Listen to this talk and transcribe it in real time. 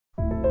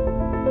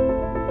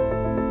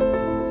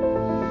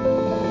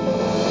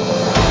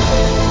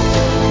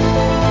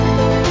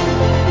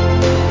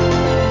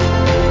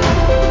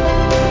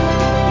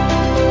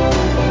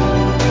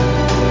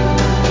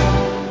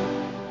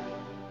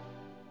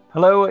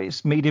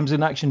it's Mediums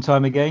in Action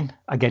time again.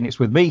 Again, it's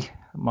with me,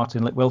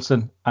 Martin Lick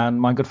Wilson, and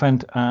my good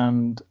friend,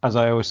 and as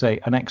I always say,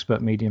 an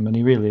expert medium, and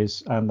he really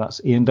is, and that's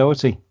Ian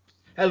Doherty.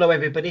 Hello,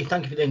 everybody.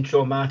 Thank you for the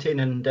intro,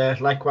 Martin. And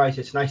likewise,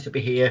 it's nice to be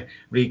here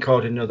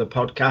recording another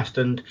podcast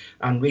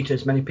and reach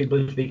as many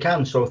people as we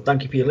can. So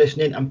thank you for your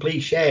listening and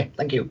please share.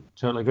 Thank you.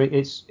 Totally agree.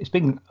 It's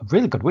been a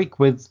really good week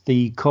with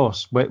the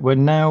course. We're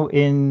now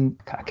in,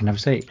 I can never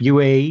say it,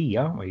 UAE,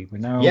 aren't we? We're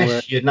now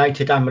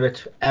United Arab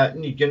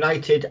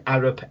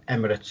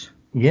Emirates.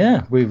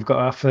 Yeah, we've got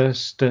our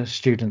first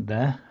student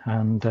there,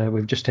 and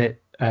we've just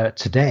hit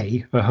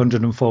today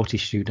 140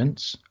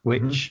 students,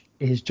 which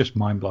is just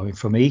mind-blowing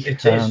for me.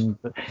 It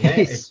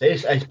is.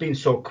 It's been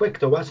so quick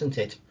though, hasn't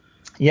it?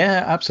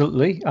 Yeah,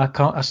 absolutely.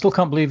 I still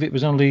can't believe it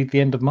was only the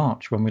end of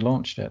March when we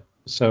launched it.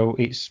 So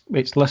it's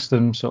less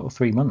than sort of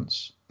 3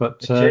 months.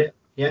 But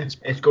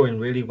it's going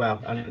really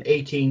well, and in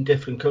 18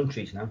 different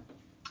countries now.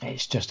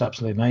 It's just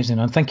absolutely amazing,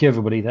 and thank you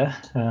everybody there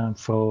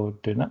for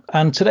doing that.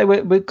 And today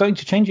we're going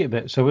to change it a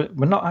bit, so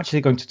we're not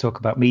actually going to talk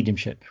about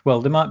mediumship. Well,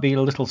 there might be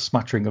a little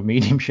smattering of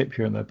mediumship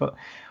here and there, but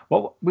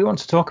what we want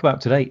to talk about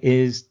today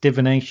is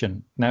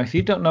divination. Now, if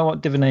you don't know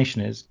what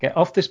divination is, get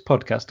off this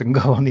podcast and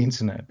go on the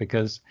internet,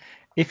 because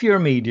if you're a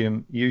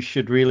medium, you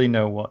should really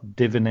know what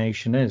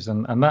divination is,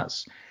 and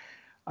that's,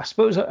 I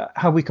suppose,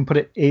 how we can put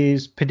it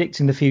is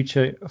predicting the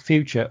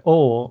future,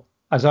 or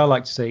as I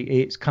like to say,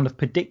 it's kind of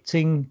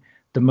predicting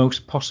the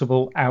most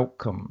possible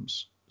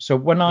outcomes. So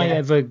when I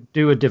ever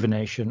do a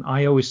divination,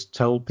 I always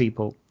tell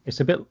people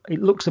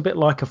it looks a bit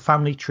like a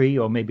family tree,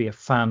 or maybe a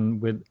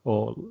fan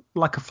or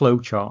like a flow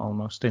chart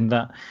almost, in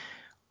that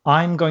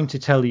I'm going to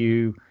tell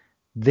you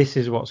this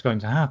is what's going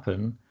to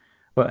happen.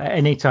 But at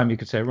any time you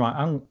could say, right,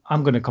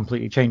 I'm going to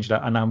completely change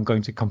that, and I'm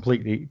going to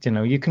completely,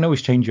 you can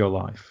always change your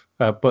life.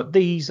 But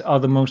these are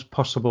the most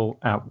possible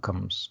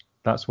outcomes.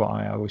 That's what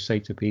I always say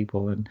to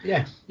people. And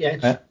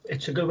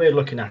it's a good way of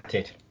looking at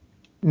it.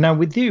 Now,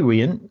 with you,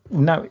 Ian,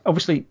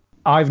 obviously,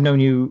 I've known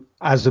you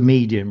as a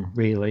medium,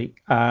 really,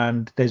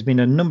 and there's been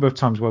a number of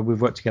times where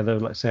we've worked together,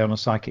 let's say on a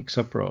psychic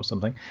supper or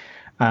something,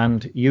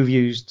 and you've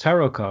used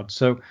tarot cards.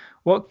 So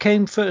what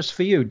came first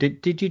for you?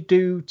 Did you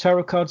do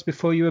tarot cards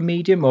before you were a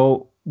medium,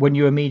 or when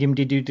you were a medium,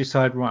 did you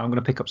decide, right, I'm going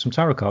to pick up some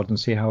tarot cards and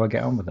see how I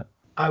get on with it?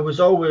 I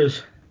was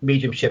always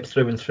mediumship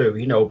through and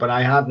through, but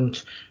I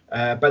hadn't,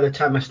 by the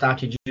time I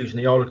started using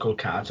the oracle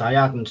cards, I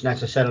hadn't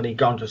necessarily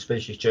gone to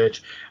Species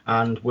Church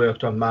and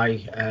worked on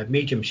my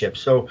mediumship.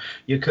 So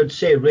you could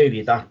say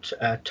really that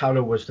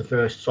tarot was the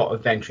first sort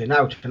of venturing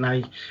out, and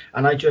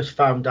I just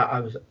found that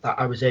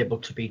I was able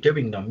to be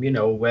doing them,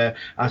 where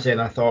as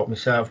in I thought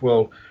myself,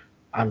 well,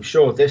 I'm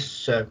sure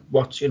this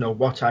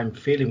what I'm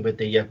feeling with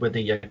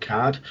the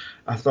card.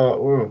 I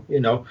thought,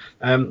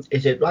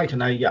 is it right?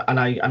 And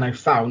I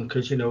found,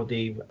 because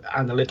the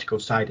analytical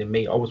side in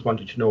me always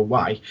wanted to know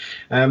why,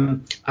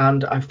 and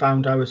I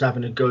found I was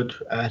having a good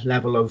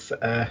level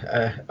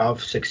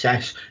of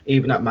success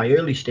even at my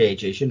early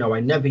stages. I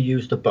never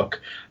used a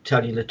book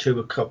telling the Two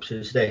of Cups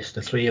is this,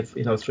 the Three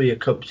of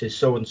Cups is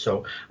so and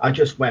so. I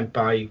just went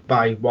by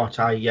what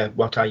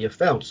I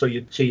felt. So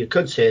you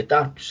could say at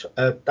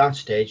that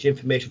stage,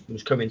 information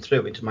was coming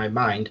through into my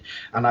mind,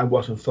 and I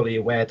wasn't fully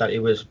aware that it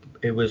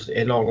was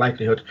in all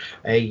likelihood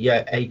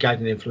a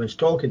guiding influence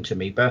talking to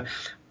me. But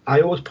I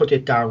always put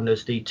it down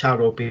as the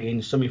tarot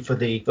being something for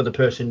the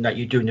person that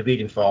you're doing the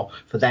reading for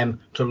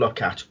them to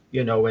look at,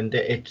 and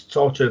it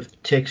sort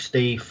of takes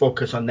the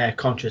focus on their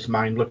conscious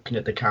mind looking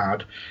at the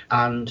card,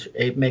 and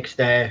it makes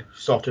their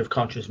sort of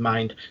subconscious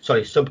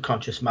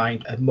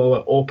mind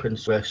more open,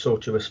 so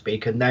to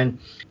speak, and then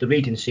the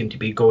readings seem to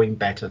be going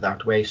better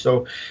that way.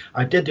 So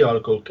I did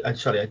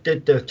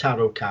the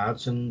tarot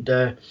cards,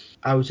 and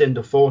I was in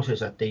the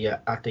forces at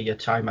the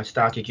time I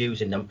started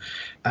using them,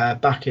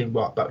 back in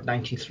about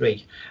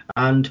 93.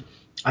 And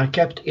I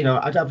kept,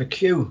 I'd have a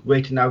queue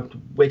waiting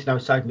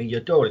outside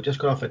your door. It just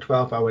got off a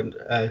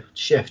 12-hour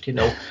shift,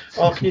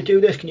 Oh, can you do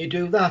this? Can you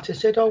do that? I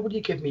said, oh, will you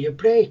give me a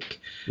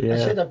break? Yeah. I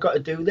said, I've got to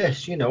do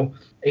this, even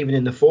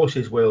in the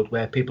forces world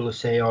where people will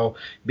say, oh,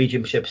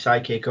 mediumship,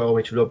 psychic, oh,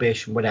 it's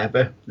rubbish,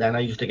 whatever. Then I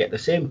used to get the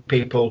same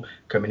people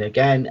coming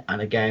again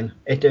and again.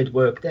 It did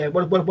work there.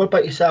 What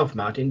about yourself,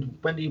 Martin?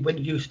 When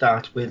did you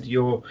start with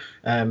your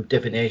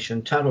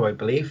divination tarot, I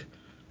believe?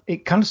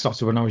 It kind of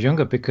started when I was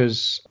younger,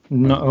 because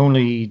not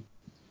only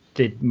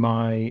did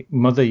my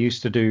mother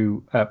used to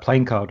do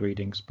playing card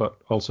readings, but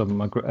also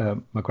my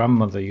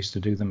grandmother used to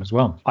do them as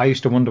well. I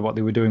used to wonder what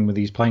they were doing with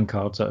these playing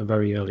cards at a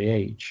very early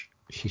age.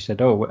 She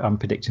said, oh, I'm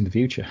predicting the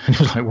future. And I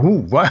was like, ooh,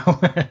 wow.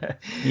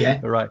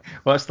 Yeah. Right.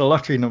 Well, that's the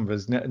lottery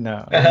numbers.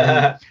 No.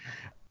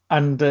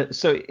 And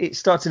so it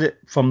started it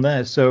from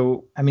there.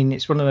 So, I mean,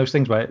 it's one of those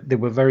things where they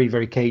were very,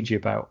 very cagey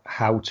about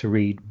how to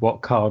read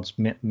what cards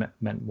meant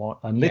what.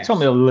 And they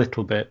told me a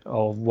little bit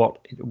of what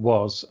it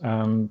was.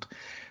 And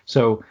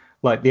so,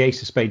 like, the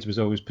Ace of Spades was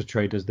always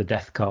portrayed as the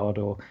death card,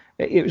 or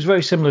it was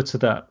very similar to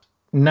that.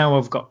 Now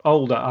I've got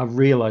older, I've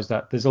realised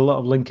that there's a lot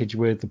of linkage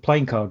with the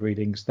playing card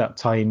readings that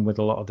tie in with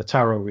a lot of the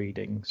tarot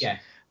readings. Yeah.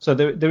 So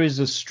there is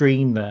a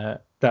stream there,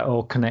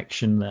 or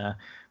connection there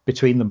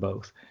between them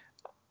both.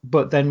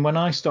 But then when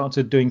I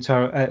started doing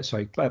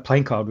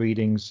playing card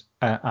readings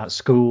at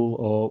school,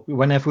 or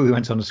whenever we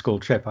went on a school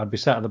trip, I'd be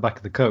sat at the back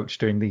of the coach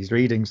doing these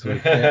readings, three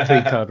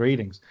card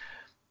readings.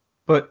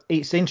 But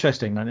it's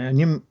interesting,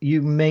 and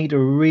you made a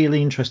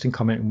really interesting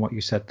comment in what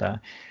you said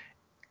there.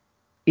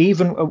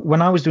 Even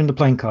when I was doing the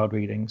playing card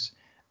readings,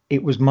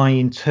 it was my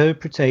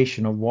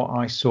interpretation of what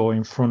I saw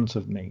in front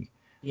of me.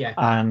 Yeah.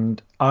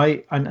 And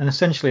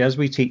essentially, as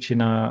we teach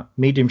in our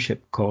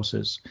mediumship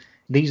courses,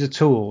 these are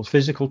tools,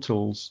 physical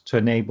tools, to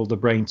enable the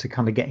brain to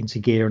kind of get into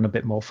gear and a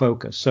bit more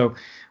focus. So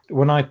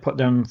when I put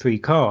down three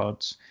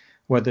cards,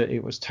 whether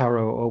it was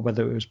tarot or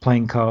whether it was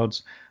playing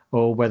cards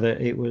or whether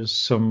it was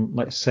some,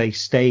 let's say,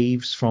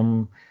 staves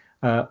from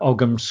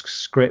Ogham's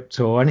script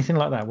or anything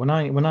like that, when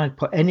I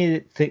put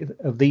any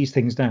of these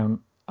things down,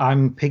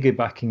 I'm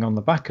piggybacking on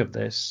the back of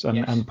this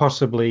and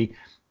possibly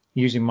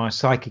using my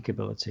psychic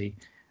ability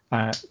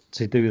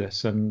to do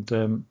this.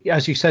 And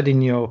as you said in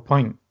your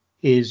point,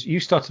 is you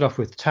started off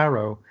with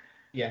tarot,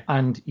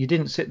 and you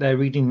didn't sit there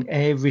reading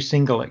every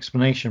single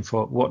explanation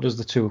for what does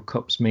the Two of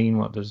Cups mean,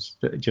 what does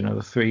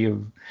the Three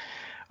of,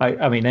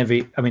 I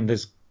mean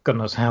there's God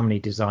knows how many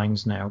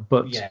designs now,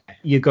 but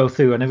you go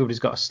through and everybody's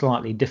got a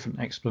slightly different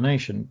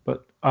explanation.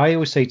 But I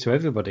always say to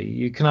everybody,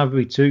 you can either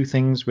be two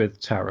things with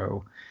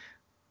tarot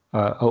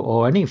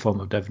or any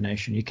form of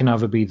divination. You can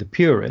either be the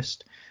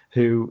purist,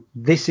 who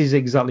this is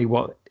exactly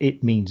what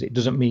it means, it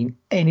doesn't mean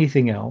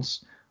anything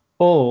else,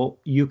 or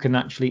you can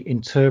actually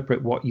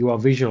interpret what you are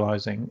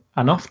visualizing.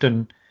 And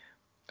often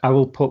I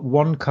will put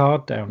one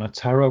card down, a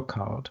tarot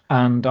card,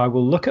 and I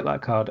will look at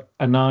that card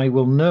and I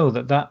will know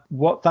that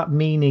what that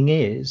meaning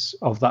is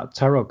of that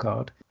tarot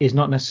card is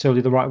not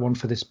necessarily the right one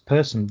for this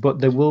person, but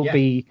there will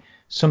be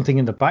something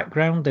in the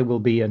background, there will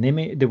be an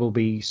image, there will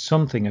be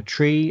something, a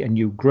tree, a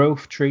new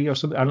growth tree or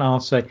something, and I'll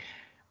say,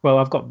 well,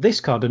 I've got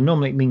this card and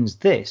normally it means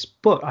this,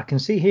 but I can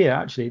see here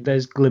actually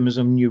there's glimmers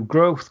of new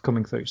growth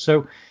coming through.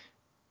 So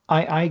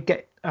I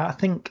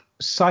think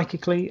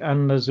psychically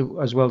and as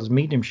well as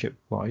mediumship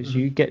wise,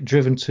 you get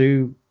driven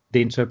to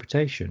the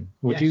interpretation.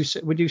 Would you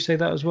say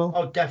that as well?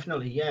 Oh,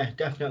 definitely,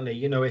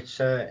 definitely. It's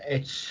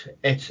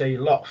a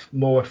lot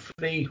more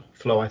free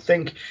flow. I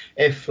think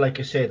if,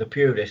 like I say, the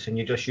purist, and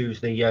you just use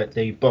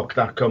the book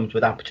that comes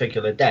with that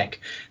particular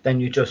deck, then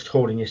you're just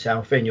holding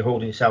yourself in. You're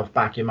holding yourself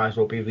back. You might as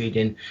well be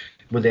reading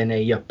within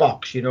a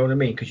box. You know what I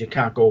mean? Because you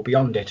can't go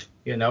beyond it.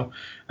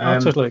 I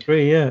totally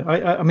agree. Yeah,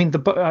 I mean,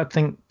 I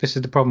think this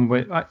is the problem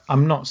with.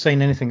 I'm not saying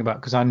anything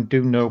about, because I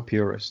do know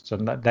purists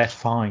and that they're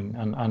fine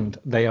and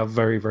they are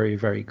very, very,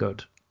 very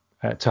good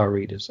tarot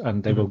readers,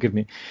 and they will give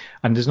me,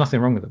 and there's nothing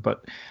wrong with it.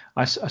 But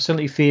I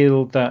certainly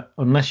feel that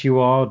unless you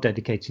are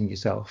dedicating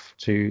yourself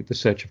to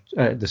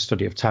the the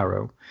study of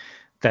tarot,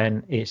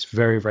 then it's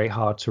very, very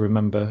hard to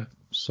remember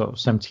sort of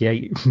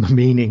 78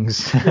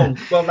 meanings.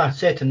 Well,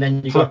 that's it, and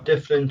then you got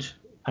different.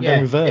 And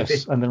then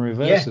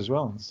reverse as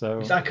well. So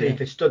exactly,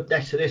 if it's stood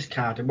next to this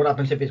card, and what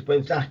happens if it's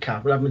with that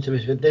card? What happens if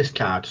it's with this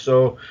card?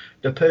 So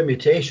the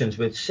permutations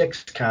with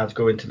 6 cards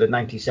go into the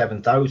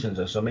 97,000s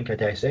or something, I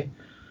dare say.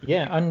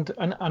 Yeah, and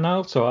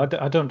also I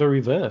don't do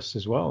reverse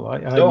as well.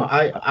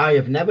 I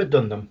have never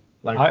done them.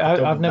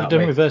 I've never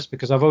done reverse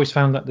because I've always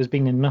found that there's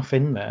been enough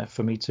in there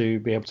for me to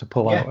be able to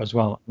pull out as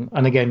well.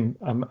 And again,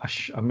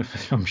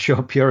 I'm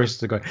sure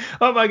purists are going,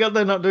 oh my God,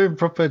 they're not doing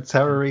proper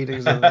tarot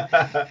readings.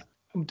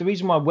 The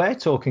reason why we're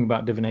talking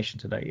about divination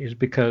today is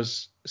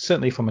because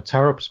certainly from a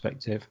tarot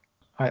perspective,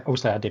 I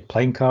did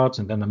playing cards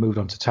and then I moved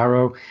on to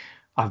tarot.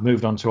 I've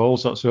moved on to all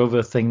sorts of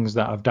other things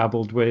that I've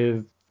dabbled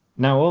with.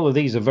 Now, all of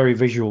these are very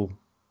visual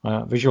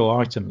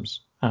items,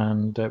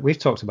 and we've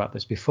talked about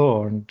this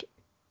before. And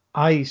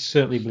I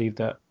certainly believe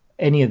that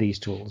any of these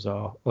tools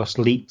are us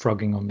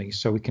leapfrogging on these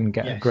so we can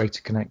get a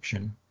greater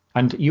connection.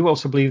 And you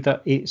also believe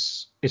that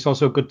it's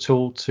also a good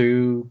tool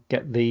to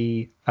get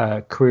the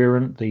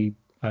querent, the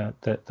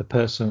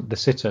person, the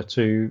sitter,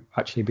 to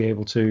actually be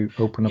able to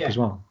open up as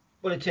well.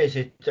 Well, it is.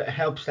 It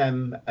helps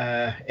them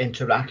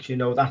interact.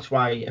 That's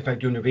why if I'm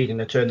doing a reading,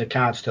 I turn the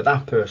cards to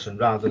that person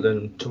rather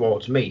than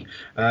towards me.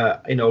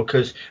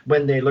 Because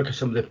when they look at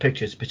some of the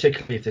pictures,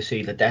 particularly if they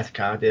see the death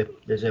card,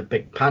 there's a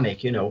big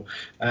panic.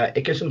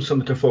 It gives them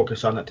something to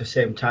focus on. At the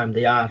same time,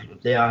 they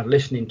are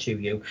listening to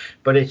you.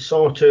 But it's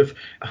sort of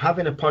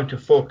having a point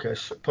of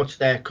focus puts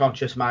their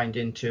conscious mind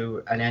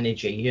into an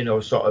energy.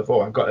 Sort of,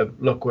 I've got to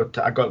look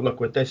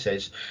what this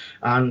is,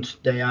 and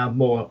they are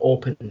more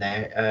open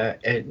there.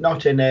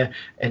 Not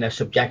in a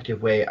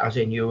subjective way, as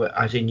in you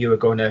are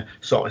going to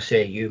sort of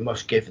say you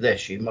must give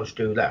this, you must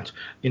do that,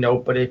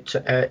 but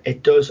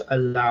it does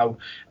allow,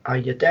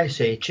 I dare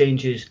say, it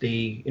changes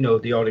the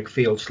the auric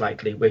field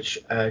slightly, which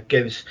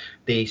gives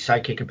the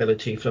psychic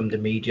ability from the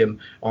medium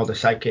or the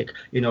psychic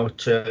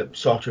to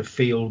sort of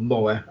feel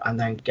more and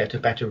then get a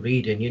better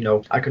reading.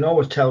 I can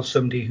always tell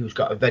somebody who's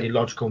got a very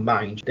logical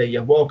mind, they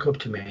walk up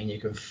to me and you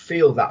can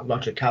feel that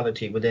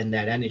logicality within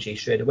their energy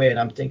straight away, and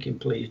I'm thinking,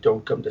 please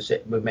don't come to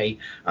sit with me.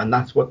 And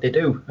that's what they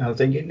do. I'm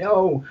thinking,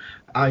 no,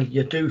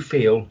 you do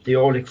feel the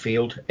auric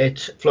field,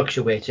 it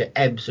fluctuates, it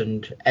ebbs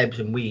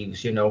and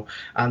weaves,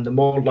 and the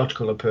more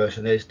logical a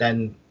person is,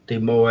 then the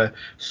more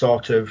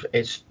sort of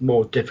it's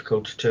more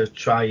difficult to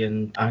try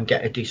and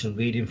get a decent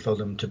reading for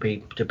them, to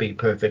be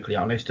perfectly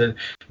honest.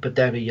 But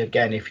then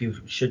again, if you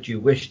should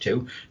you wish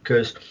to,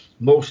 because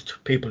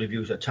most people who've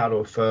used a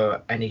tarot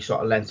for any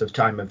sort of length of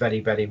time are very,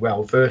 very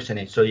well versed in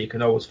it. So you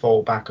can always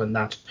fall back on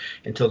that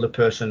until the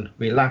person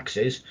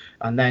relaxes,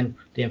 and then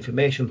the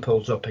information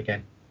pulls up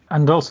again.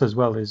 And also as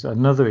well is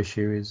another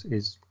issue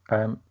is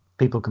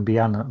people can be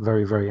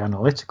very, very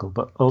analytical,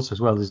 but also as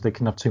well is they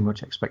can have too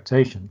much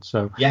expectation.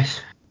 So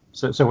yes.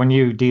 So when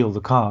you deal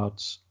the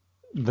cards,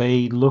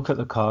 they look at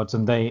the cards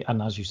and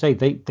as you say,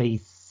 they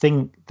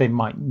think they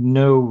might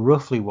know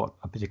roughly what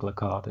a particular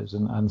card is,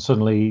 and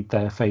suddenly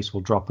their face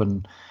will drop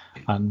and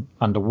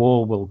a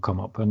wall will come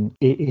up. And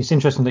it's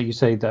interesting that you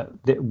say that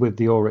with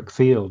the auric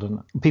field,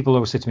 and people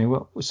always say to me,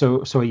 well,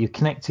 so are you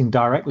connecting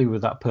directly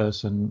with that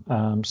person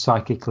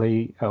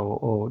psychically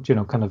or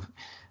kind of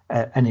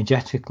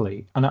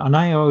energetically? And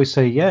I always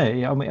say,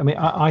 yeah.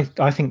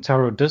 I think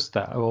tarot does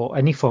that, or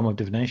any form of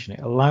divination. It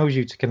allows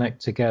you to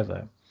connect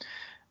together,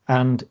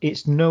 and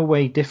it's no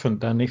way different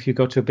than if you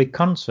go to a big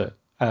concert.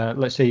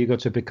 Let's say you go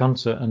to a big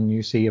concert and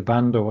you see a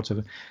band or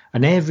whatever,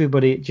 and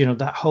everybody,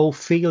 that whole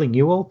feeling,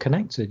 you're all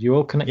connected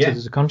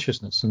as a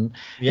consciousness. And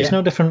it's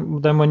no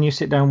different than when you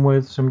sit down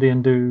with somebody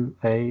and do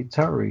a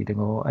tarot reading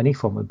or any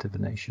form of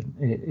divination.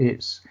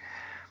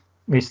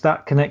 It's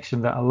that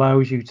connection that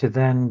allows you to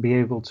then be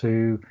able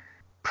to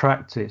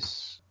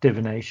practice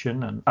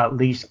divination and at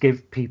least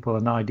give people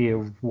an idea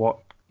of what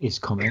is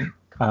coming.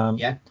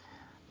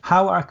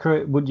 How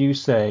accurate would you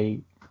say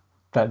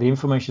that the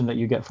information that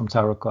you get from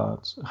tarot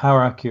cards, how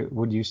accurate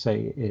would you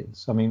say it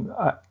is? And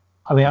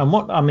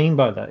what I mean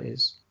by that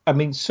is,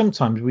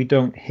 sometimes we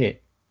don't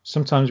hit.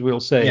 Sometimes we'll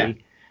say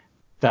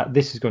that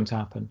this is going to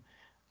happen.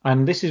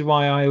 And this is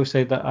why I always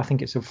say that I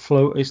think it's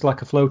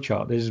like a flow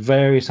chart. There's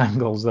various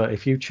angles that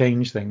if you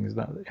change things,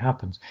 that it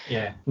happens.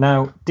 Yeah.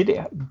 Now,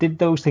 did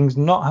those things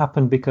not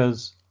happen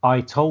because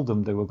I told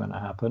them they were going to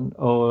happen,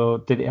 or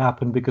did it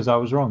happen because I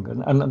was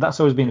wrong? And that's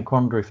always been a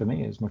quandary for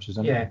me as much as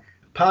anything. Yeah.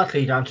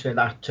 Partly answering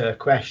that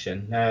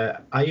question,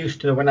 I used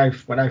to, when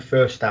I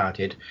first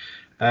started,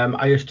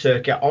 I used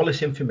to get all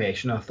this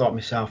information. I thought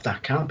myself,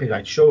 that can't be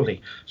right,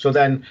 surely. So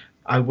then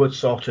I would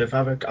sort of,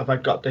 have I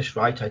got this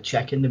right? I'd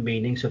check in the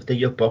meanings of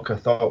the book. I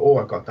thought, oh,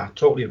 I got that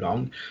totally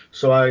wrong.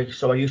 So I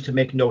used to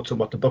make notes on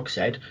what the book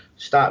said,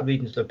 start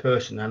reading to the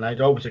person, and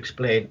I'd always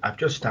explain, I've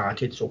just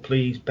started, so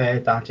please bear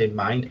that in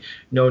mind.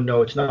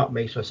 No, it's not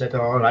me. So I said,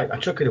 all right, I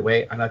took it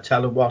away, and I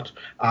tell her what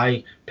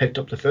I picked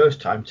up the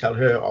first time, tell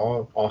her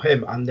or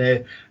him, and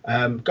they're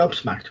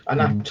gobsmacked.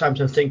 And at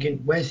times I'm thinking,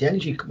 where's the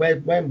energy?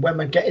 Where am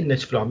I getting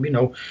this from?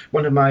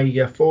 One of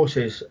my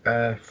forces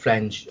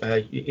friends,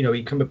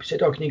 he come up and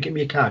said, oh, can you give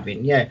me a card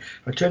reading? Yeah.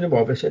 I turned him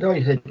over. I said, oh,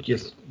 you said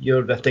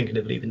you're thinking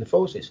of leaving the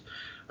forces.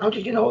 How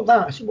did you know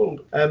that? I said, well,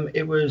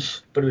 it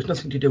was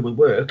nothing to do with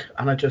work.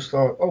 And I just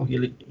thought, oh,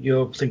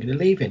 you're thinking of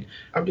leaving.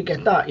 How did you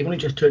get that? You've only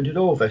just turned it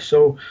over.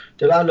 So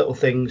there are little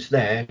things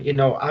there.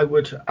 I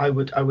would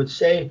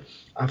say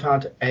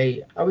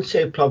I would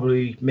say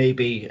probably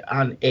maybe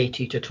an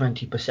 80 to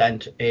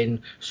 20%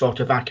 in sort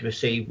of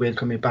accuracy with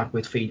coming back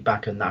with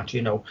feedback and that,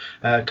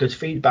 because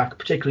feedback,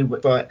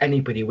 particularly for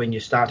anybody when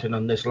you're starting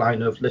on this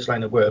line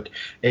of work,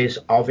 is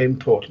of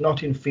import,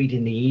 not in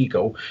feeding the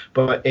ego,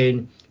 but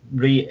in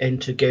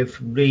to give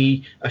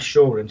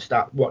reassurance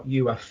that what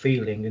you are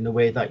feeling in the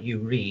way that you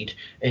read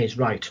is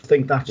right. I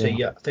think that's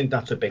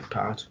a big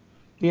part.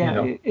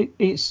 Yeah,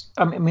 it's.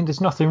 There's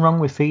nothing wrong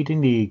with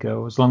feeding the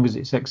ego as long as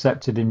it's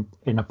accepted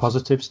in a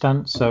positive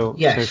stance. So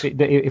if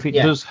it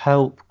does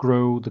help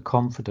grow the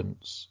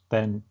confidence,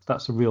 then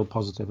that's a real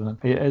positive. And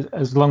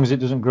as long as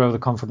it doesn't grow the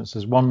confidence,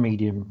 there's one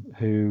medium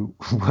who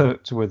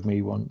worked with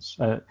me once.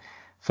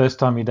 First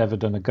time he'd ever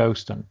done a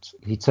ghost hunt,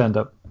 he turned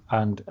up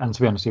and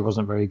to be honest, he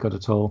wasn't very good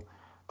at all.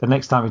 The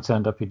next time he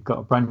turned up, he'd got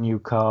a brand new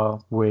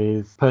car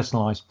with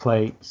personalised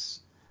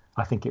plates.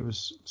 I think it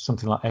was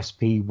something like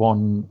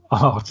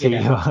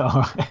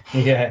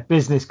SP1RT or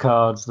business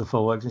cards, the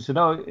full works. He said,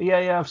 oh,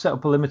 yeah, I've set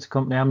up a limited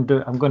company. I'm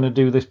going to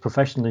do this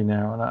professionally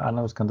now. And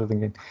I was kind of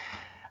thinking,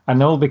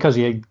 and all because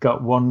he had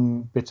got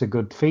one bit of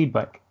good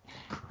feedback.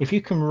 If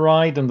you can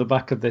ride on the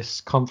back of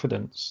this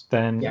confidence,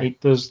 then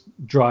it does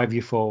drive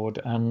you forward.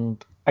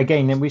 And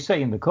again, and we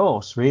say in the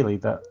course, really,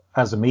 that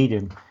as a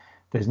medium,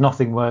 there's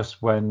nothing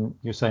worse when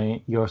you're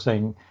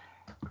saying,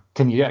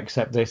 can you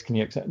accept this? Can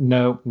you accept?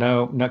 No.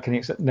 Can you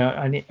accept? No.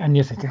 And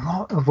you're thinking,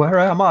 where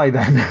am I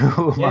then?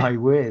 Who am I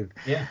with?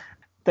 Yeah.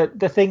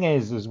 The thing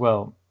is, as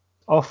well,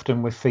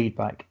 often with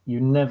feedback, you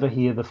never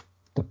hear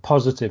the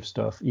positive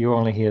stuff. You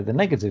only hear the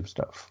negative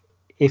stuff.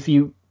 If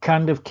you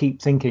kind of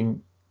keep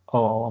thinking,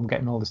 oh, I'm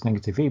getting all this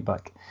negative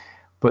feedback,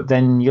 but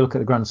then you look at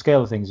the grand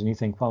scale of things and you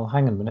think, well,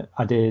 hang on a minute,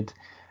 I did.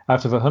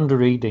 Out of 100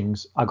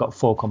 readings, I got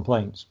 4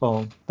 complaints.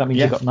 Well, that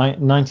means you got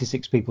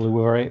 96 people who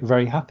were very,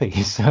 very happy.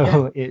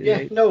 So it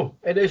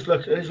is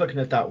looking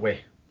at it that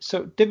way.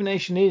 So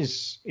divination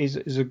is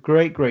a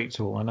great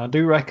tool, and I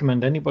do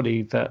recommend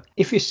anybody that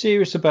if you're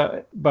serious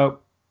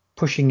about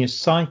pushing your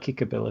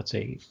psychic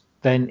ability,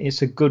 then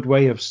it's a good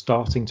way of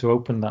starting to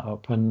open that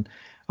up. And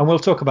we'll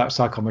talk about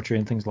psychometry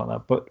and things like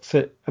that. But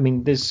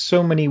there's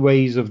so many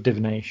ways of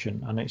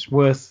divination, and it's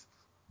worth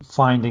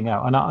finding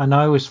out. And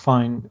I always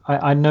find,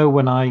 I know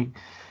when I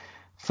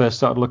first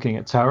started looking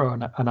at tarot,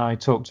 and I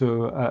talked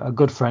to a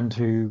good friend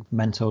who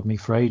mentored me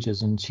for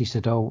ages, and she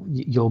said, "Oh,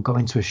 you'll go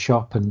into a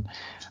shop and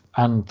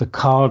the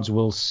cards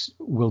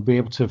will be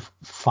able to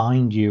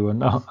find you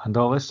and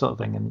all this sort of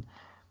thing."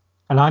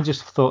 And I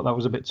just thought that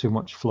was a bit too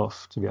much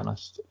fluff, to be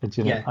honest.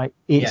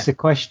 It's a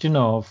question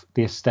of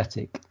the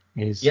aesthetic.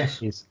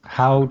 Is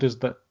how does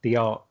the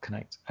art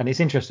connect? And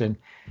it's interesting.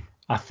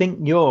 I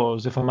think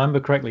yours, if I remember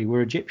correctly,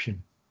 were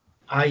Egyptian.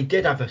 I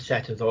did have a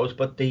set of those,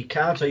 but the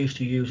cards I used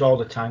to use all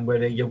the time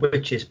were your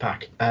witches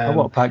pack.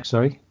 What pack?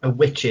 Sorry. A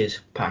witches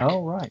pack.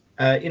 Oh, right.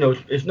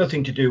 It's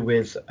nothing to do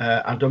with.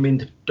 I don't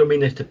mean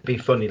this to be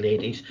funny,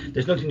 ladies.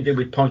 There's nothing to do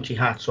with pointy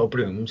hats or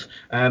brooms.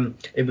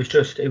 It was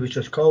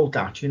just called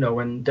that,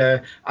 and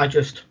I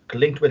just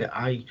linked with it.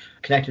 I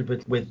connected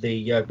with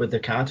the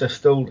cards. I've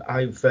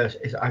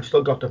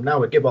still got them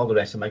now. I give all the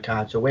rest of my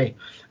cards away.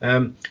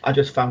 I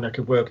just found I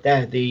could work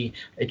there. The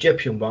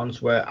Egyptian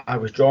ones where I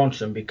was drawn to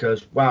them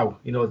because wow,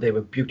 they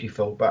were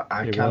beautiful, but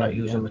I cannot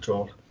use them at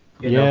all.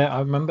 I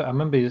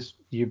remember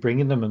you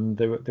bringing them, and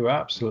they were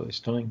absolutely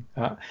stunning.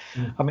 I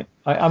mean,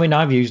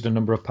 I've used a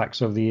number of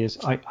packs over the years.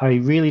 I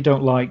really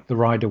don't like the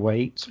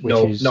Rider-Waite,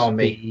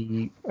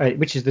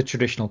 which is the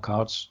traditional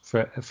cards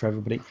for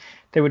everybody.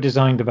 They were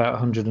designed about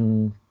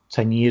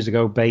 110 years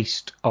ago,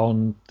 based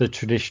on the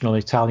traditional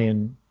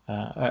Italian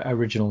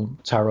original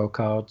tarot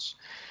cards.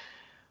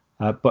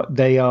 But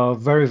they are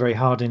very, very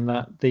hard in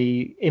that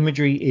the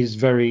imagery is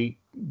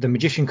the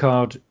magician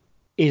card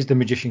is the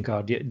magician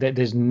card.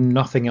 There's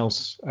nothing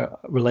else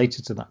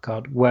related to that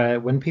card.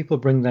 Where when people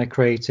bring their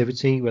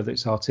creativity, whether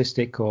it's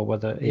artistic or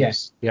whether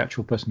it's the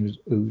actual person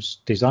who's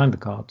designed the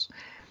cards,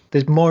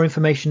 there's more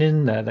information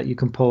in there that you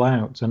can pull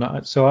out.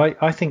 And so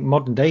I think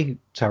modern day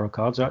tarot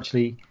cards are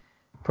actually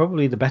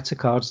probably the better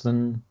cards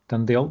than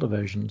the older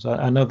versions.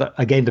 I know that,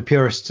 again, the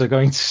purists are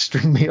going to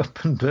string me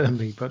up and burn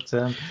me, but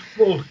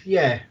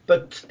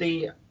but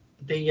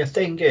the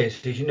thing is,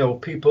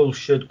 people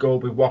should go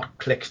with what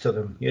clicks to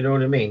them. You know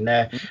what I mean?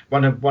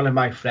 One of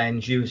my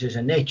friends uses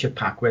a nature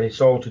pack where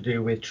it's all to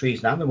do with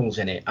trees and animals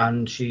in it,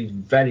 and she's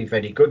very,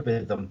 very good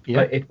with them.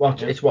 Yeah.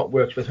 But it's what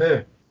works with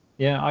her.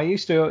 Yeah, I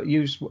used to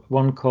use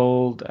one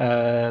called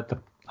I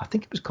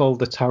think it was called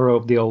the Tarot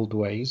of the Old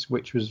Ways,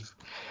 which was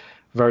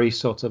very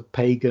sort of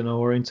pagan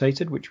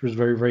orientated, which was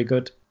very, very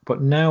good.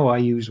 But now I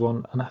use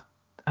one,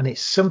 and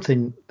it's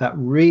something that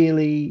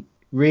really,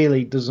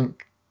 really doesn't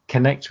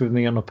connect with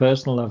me on a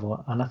personal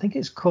level, and I think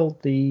it's called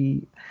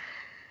I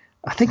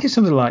think it's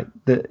something like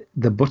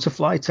the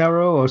Butterfly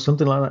Tarot or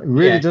something like that. It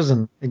really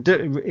doesn't.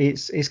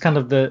 It's kind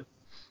of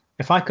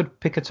if I could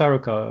pick a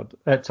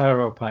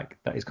tarot pack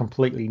that is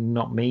completely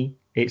not me,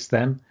 it's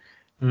them.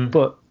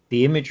 But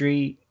the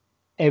imagery,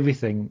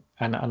 everything,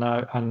 and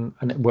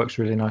it works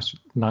really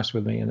nice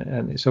with me,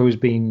 and it's always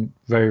been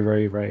very,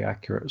 very, very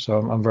accurate. So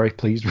I'm very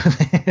pleased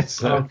with it.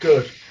 So,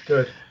 good.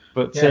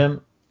 But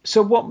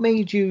so what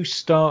made you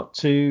start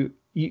to?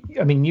 You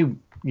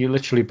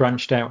literally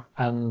branched out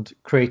and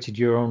created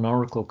your own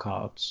oracle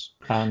cards,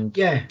 and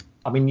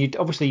I mean,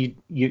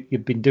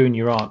 you'd been doing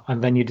your art,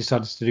 and then you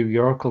decided to do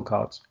your oracle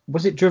cards.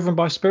 Was it driven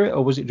by spirit,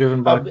 or was it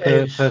driven by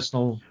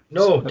personal?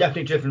 No,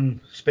 definitely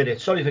driven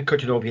spirit. Sorry for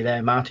cutting over you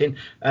there, Martin.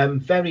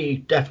 Very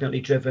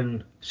definitely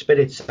driven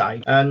spirit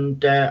side,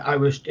 and I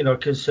was,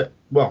 because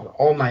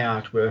all my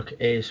artwork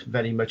is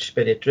very much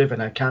spirit driven.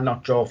 I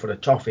cannot draw for a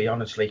toffee,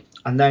 honestly.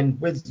 And then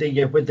with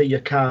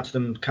the cards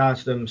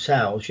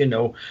themselves,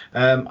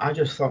 I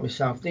just thought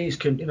myself, these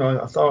can,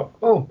 I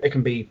thought, it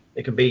can be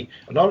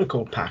an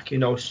oracle pack,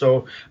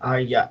 So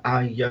I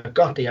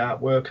got the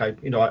artwork.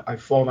 I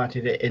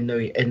formatted it in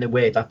the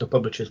way that the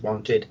publishers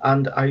wanted,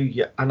 and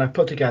I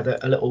put together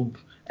a little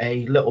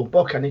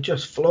book, and it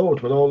just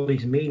flowed with all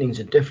these meanings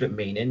and different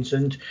meanings.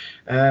 And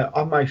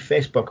on my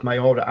Facebook, my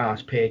Aura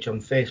Art page on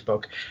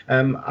Facebook,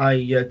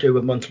 I do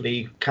a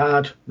monthly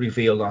card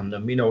reveal on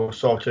them.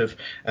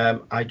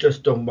 I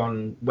just done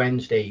one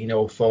Wednesday,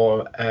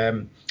 for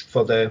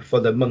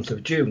the month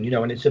of June.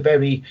 And it's a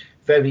very,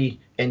 very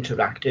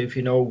interactive,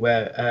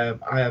 where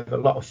I have a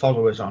lot of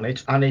followers on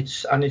it, and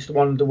it's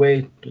the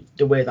way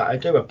that I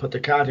do. I put the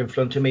card in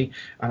front of me,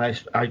 and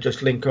I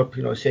just link up,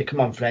 say, come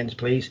on, friends,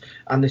 please,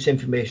 and this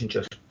information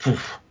just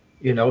poof,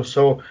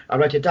 so I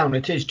write it down.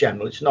 It is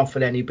general, it's not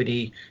for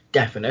anybody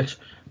definite,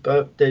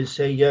 but there's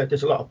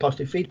a lot of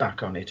positive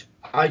feedback on it.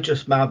 I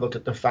just marveled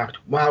at the fact,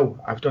 wow,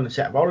 I've done a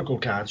set of oracle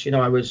cards.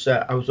 I was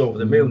over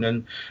the moon,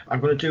 and I'm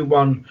going to do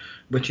one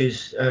which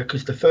is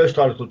because the first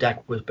oracle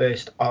deck was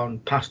based on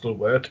pastel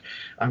work.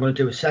 I'm going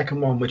to do a second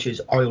one which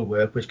is oil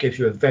work, which gives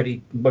you a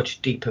very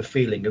much deeper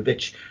feeling, a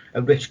rich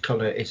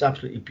colour. It's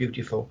absolutely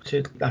beautiful.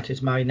 So that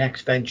is my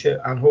next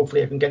venture, and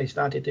hopefully I can get it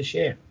started this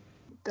year.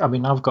 I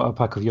mean, I've got a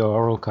pack of your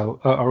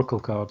oracle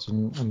cards,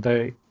 and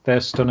they're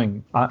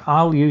stunning.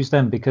 I'll use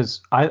them because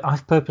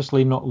I've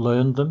purposely not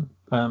learned them.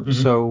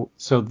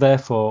 So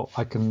therefore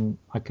I can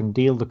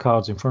deal the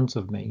cards in front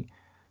of me.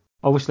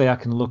 Obviously I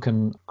can look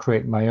and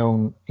create my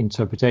own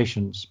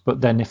interpretations,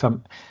 but then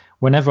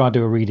whenever I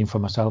do a reading for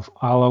myself,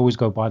 I'll always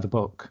go by the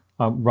book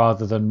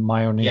rather than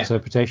my own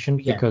interpretation,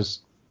 because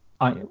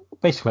I'm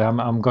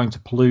going to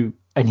pollute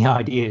any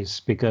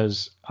ideas,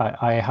 because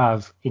I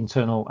have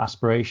internal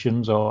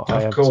aspirations, or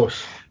I have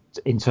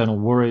internal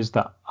worries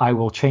that I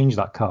will change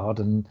that card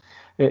and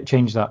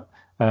change that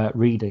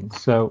reading.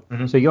 So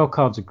your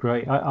cards are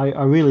great.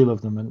 I really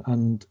love them,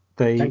 and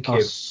they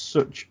are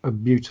such a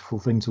beautiful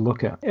thing to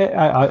look at.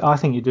 I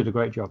think you did a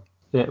great job.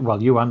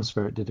 Well, you and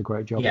Spirit did a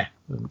great job.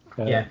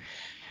 Yeah.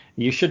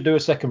 You should do a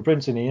second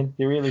printing, Ian.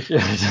 You really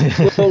should.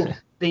 Well,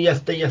 the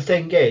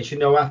thing is,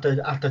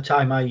 at the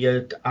time I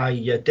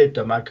did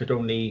them, I could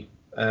only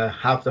I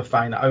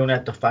only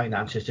had the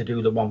finances to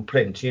do the one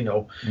print,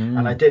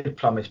 and I did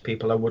promise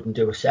people I wouldn't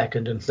do a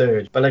second and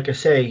third. But like I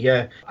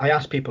say, I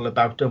asked people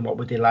about them, what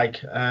would they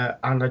like,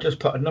 and I just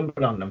put a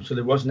number on them, so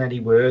there wasn't any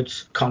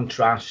words,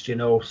 contrast,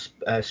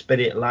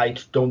 spirit,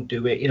 light, don't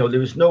do it. There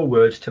was no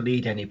words to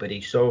lead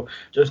anybody. So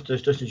just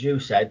as you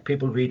said,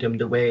 people read them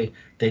the way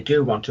they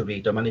do want to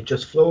read them, and it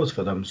just flows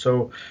for them.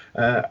 So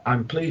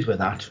I'm pleased with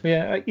that.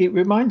 Yeah, it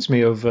reminds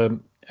me of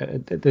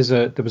there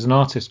was an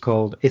artist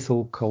called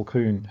Ithell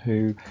Colquhoun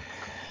who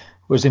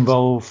was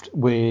involved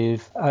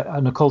with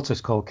an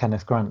occultist called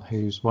Kenneth Grant,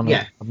 who's one of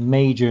the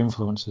major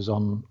influences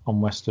on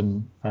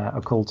Western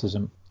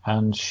occultism.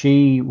 And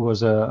she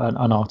was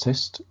an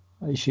artist.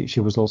 She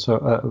was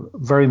also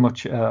very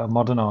much a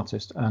modern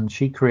artist, and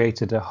she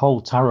created a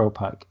whole tarot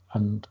pack.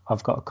 And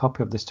I've got a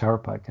copy of this tarot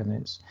pack, and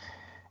it's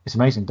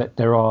amazing that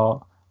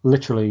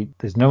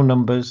there's no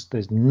numbers,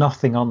 there's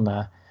nothing on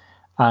there.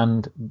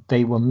 And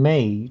they were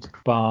made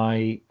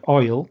by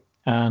oil,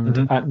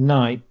 and at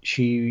night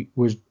she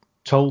was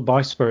told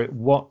by Spirit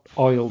what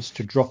oils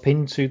to drop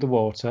into the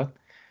water.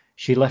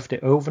 She left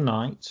it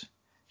overnight.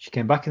 She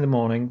came back in the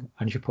morning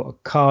and she put a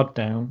card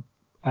down,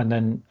 and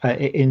then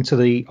into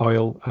the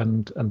oil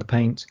and the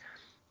paint.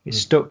 It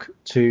stuck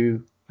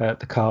to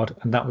the card,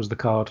 and that was the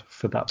card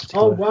for that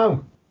particular. Oh,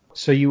 wow.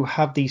 So you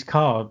have these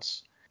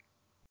cards.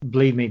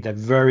 Believe me, they're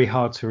very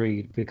hard to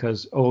read,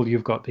 because all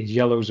you've got is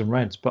yellows and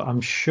reds. But I'm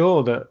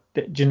sure that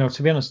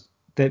to be honest,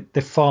 they're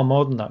far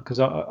more than that, because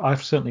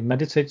I've certainly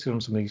meditated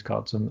on some of these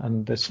cards,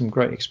 and there's some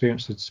great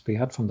experiences to be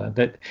had from there.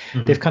 That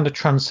they've kind of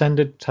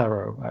transcended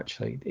tarot.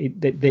 Actually,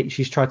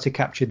 she's tried to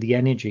capture the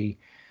energy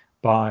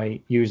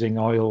by using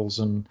oils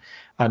and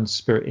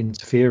spirit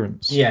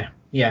interference. Yeah.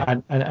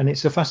 And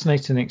it's a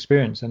fascinating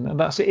experience, and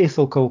that's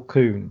Ithell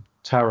Colquhoun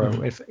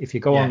tarot. If you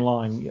go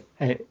online,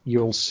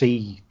 you'll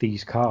see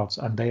these cards,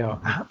 and they are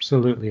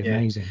absolutely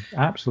amazing,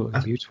 absolutely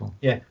beautiful.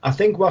 I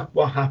think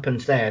what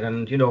happens there,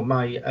 and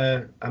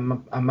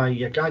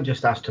my guy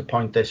just asked to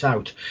point this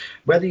out,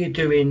 whether you're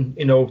doing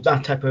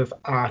that type of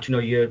art,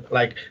 you're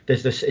like,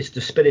 it's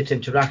the spirit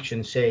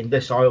interaction, saying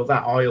this oil,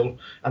 that oil,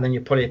 and then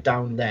you put it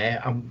down there,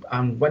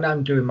 and when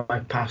I'm doing my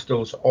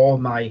pastels or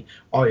my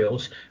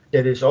oils,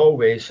 there is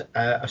always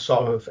a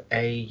sort of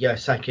a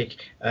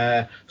psychic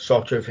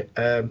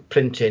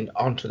printing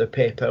onto the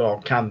paper or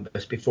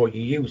canvas before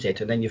you use it,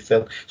 and then you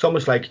fill. It's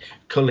almost like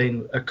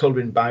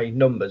colouring by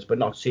numbers, but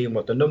not seeing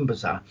what the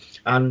numbers are.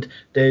 And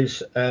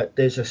there's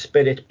a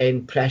spirit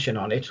impression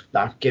on it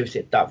that gives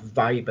it that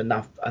vibe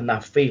and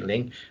that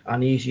feeling,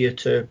 and easier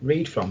to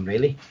read from,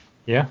 really.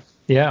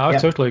 Yeah, I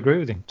totally agree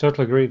with you.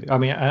 Totally agree with you. I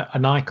mean,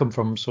 and I come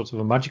from sort of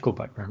a magical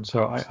background,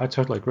 so I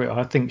totally agree.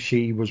 I think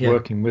she was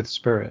working with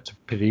Spirit to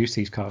produce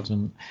these cards,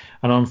 and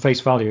on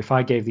face value, if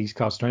I gave these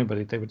cards to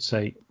anybody, they would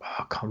say,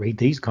 I can't read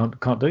these,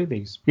 can't do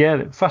these.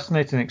 Yeah,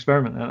 fascinating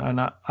experiment,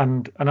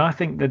 and I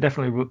think they're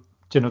definitely,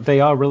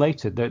 they are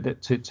related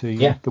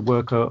to the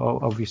work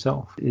of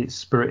yourself. It's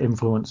Spirit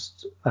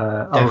influenced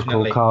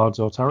oracle cards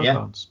or tarot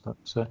cards. But,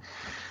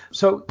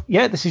 so,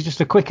 this is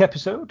just a quick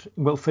episode.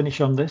 We'll finish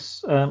on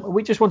this.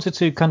 We just wanted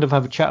to kind of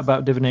have a chat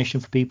about divination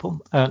for people,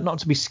 not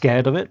to be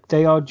scared of it.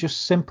 They are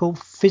just simple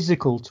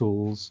physical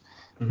tools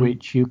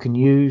which you can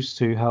use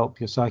to help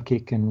your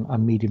psychic and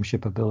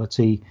mediumship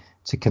ability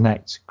to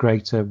connect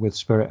greater with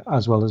Spirit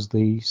as well as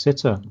the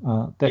sitter.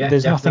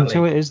 There's nothing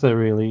to it, is there,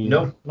 really?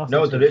 No,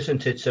 there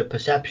isn't. It's a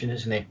perception,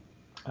 isn't it?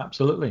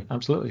 Absolutely.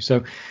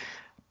 So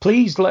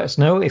please let us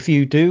know if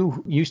you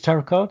do use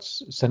tarot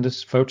cards. Send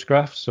us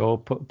photographs or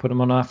put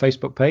them on our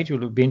Facebook page.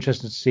 We'll be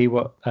interested to see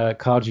what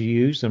cards you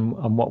use and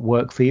what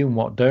work for you and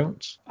what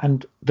don't.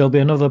 And there'll be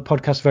another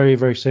podcast very,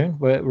 very soon.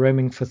 We're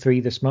aiming for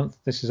 3 this month.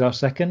 This is our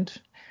second.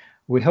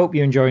 We hope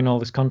you're enjoying all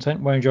this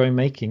content. We're enjoying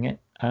making it.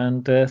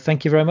 And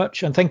thank you very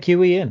much. And thank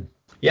you, Ian.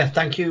 Yeah,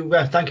 thank you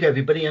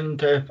everybody, and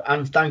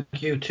thank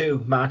you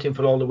too, Martin,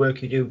 for all the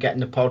work you do getting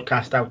the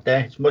podcast out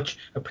there. It's much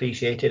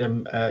appreciated,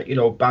 and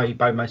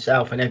by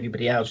myself and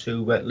everybody else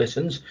who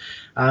listens.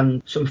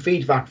 And some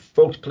feedback,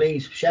 folks.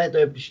 Please share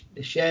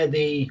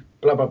the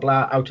blah blah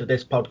blah out of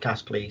this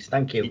podcast, please.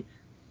 Thank you.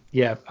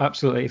 Yeah,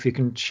 absolutely. If you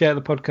can share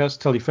the podcast,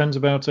 tell your friends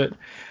about it,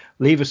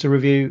 leave us a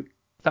review.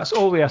 That's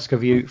all we ask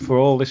of you for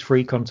all this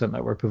free content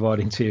that we're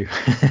providing to you.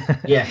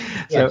 Yeah.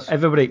 So Yes.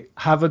 everybody,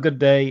 have a good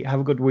day, have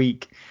a good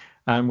week,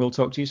 and we'll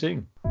talk to you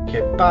soon.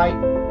 Okay.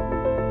 Bye.